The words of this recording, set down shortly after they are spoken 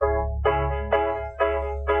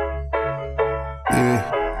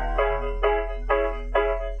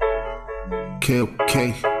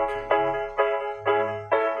Okay.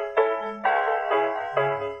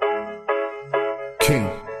 King.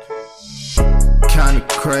 Kinda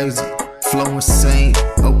crazy, flow insane,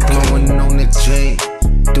 blowing on that chain.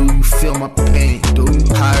 Do you feel my pain? Do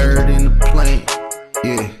you higher than the plane?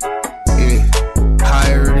 Yeah.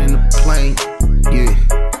 Higher than the plane. Yeah.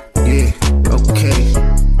 Okay.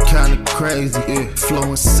 Kinda crazy, flow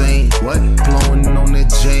insane. What? Blowing on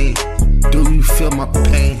that chain. Do you feel my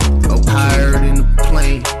pain? Higher than the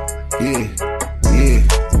plane. Yeah.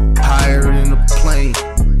 Higher than the plane.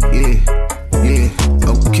 Yeah.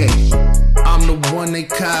 Okay. I'm the one they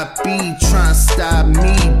copy, tryna stop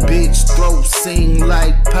me. Bitch, throat sing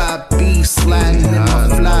like Poppy, sliding in my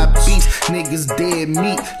fly beats. Niggas dead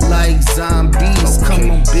meat like zombies.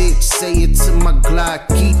 Come on, bitch, say it to my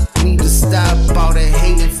Glocky. Need to stop all that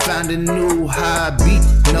hate and find a new hobby.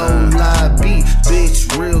 No lobby,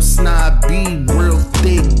 bitch, real snobby, real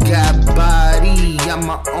thick, got body. I'm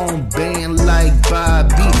my own band like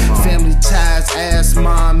Bobby. Family ties, ass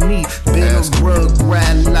mommy. Been a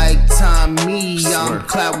rugrat like Tommy. I'm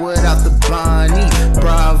Cloud without the Bonnie.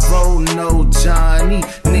 Bravo, no Johnny.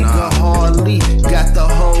 Nigga Harley, got the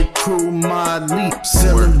whole crew Molly.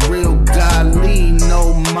 Feeling real godly,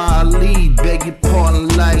 no Molly. Beg your pardon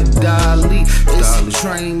like Dolly. It's a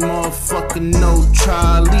train, motherfucker, no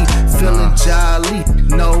trolley. Feeling jolly,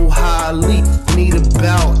 no Holly. Need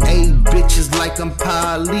about 8 bitches like I'm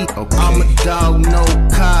Polly. I'm a dog, no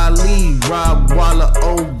collie. Rob Waller,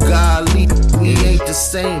 oh golly. We ain't the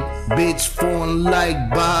same, bitch, foreign like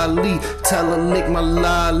Bali. Tell her lick my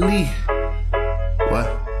lolly. What?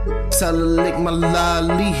 Tell her lick my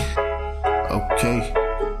lolly. Okay.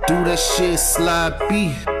 Do that shit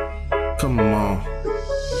sloppy. Come on.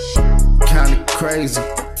 Kinda crazy,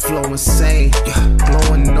 flow insane,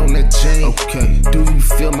 blowing on that chain. Okay. Do you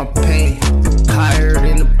feel my pain? Higher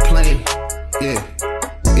than the plane. Yeah.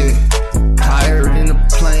 Higher than the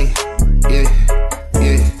plane.